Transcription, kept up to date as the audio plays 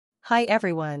Hi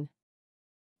everyone.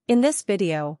 In this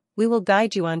video, we will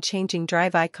guide you on changing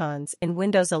drive icons in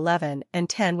Windows 11 and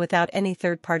 10 without any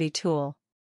third-party tool.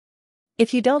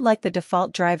 If you don't like the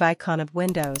default drive icon of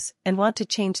Windows and want to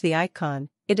change the icon,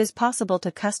 it is possible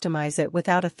to customize it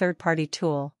without a third-party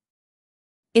tool.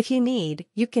 If you need,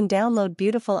 you can download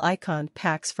beautiful icon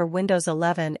packs for Windows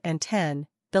 11 and 10,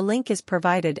 the link is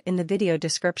provided in the video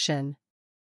description.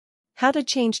 How to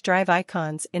change drive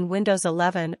icons in Windows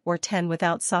 11 or 10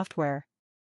 without software.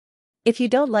 If you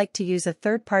don't like to use a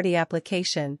third-party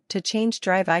application to change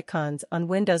drive icons on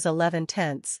Windows 11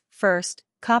 10s, first,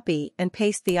 copy and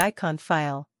paste the icon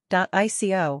file,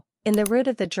 .ico, in the root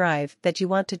of the drive that you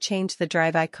want to change the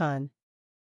drive icon.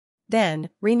 Then,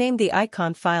 rename the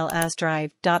icon file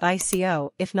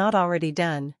asDrive.ico if not already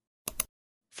done.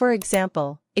 For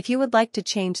example, if you would like to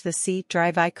change the C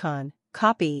drive icon,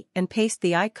 copy and paste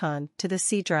the icon to the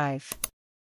C drive.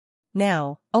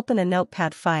 Now, open a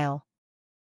Notepad file.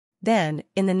 Then,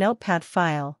 in the Notepad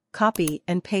file, copy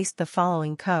and paste the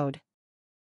following code.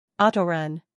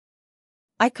 Autorun.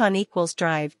 Icon equals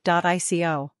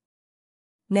Drive.ico.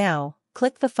 Now,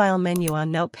 click the File menu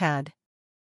on Notepad.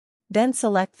 Then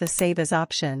select the Save As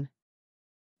option.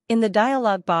 In the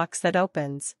dialog box that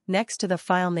opens, next to the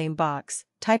file name box,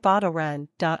 type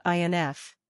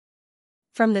autorun.inf.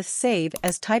 From this Save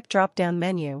As Type drop-down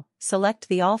menu, select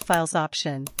the All Files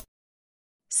option.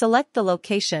 Select the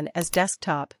location as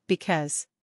desktop because.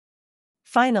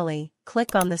 Finally,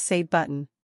 click on the Save button.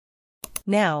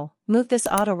 Now, move this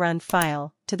autorun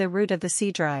file to the root of the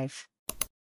C drive.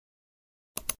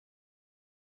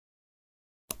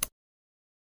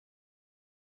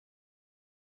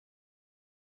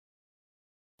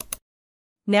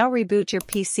 Now reboot your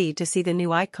PC to see the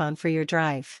new icon for your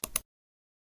drive.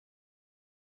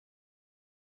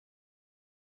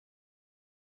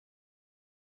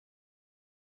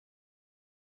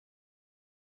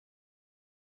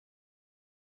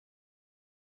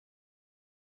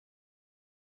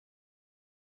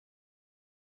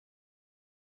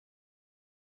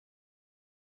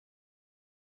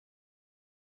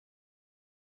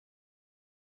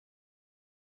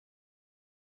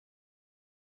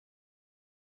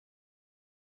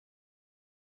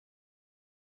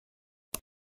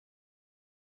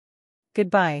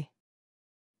 Goodbye.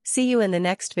 See you in the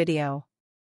next video.